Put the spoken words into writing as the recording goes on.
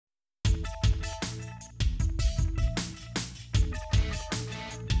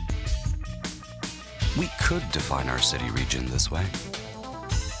We could define our city region this way.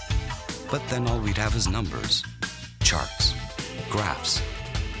 But then all we'd have is numbers, charts, graphs,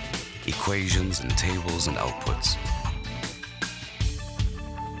 equations and tables and outputs.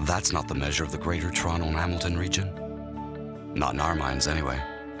 That's not the measure of the Greater Toronto and Hamilton region. Not in our minds, anyway.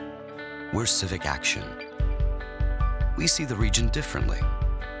 We're CivicAction. We see the region differently.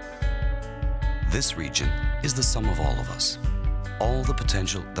 This region is the sum of all of us, all the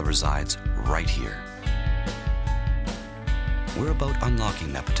potential that resides right here. We're about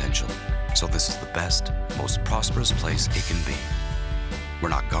unlocking that potential, so this is the best, most prosperous place it can be. We're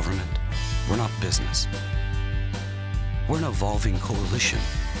not government, we're not business. We're an evolving coalition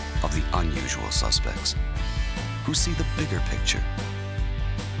of the unusual suspects who see the bigger picture,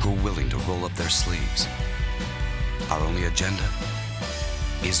 who are willing to roll up their sleeves. Our only agenda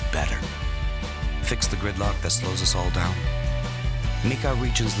is better. Fix the gridlock that slows us all down. Make our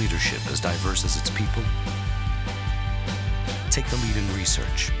region's leadership as diverse as its people. Take the lead in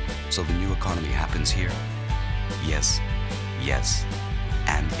research so the new economy happens here. Yes, yes,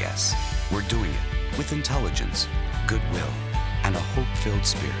 and yes. We're doing it with intelligence, goodwill, and a hope-filled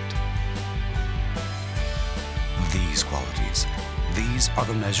spirit. These qualities, these are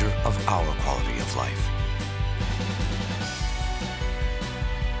the measure of our quality of life.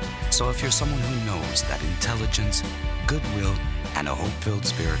 So if you're someone who knows that intelligence, goodwill, and a hope-filled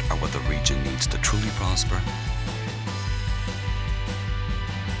spirit are what the region needs to truly prosper,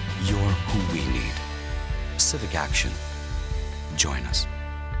 you're who we need. CivicAction. Join us.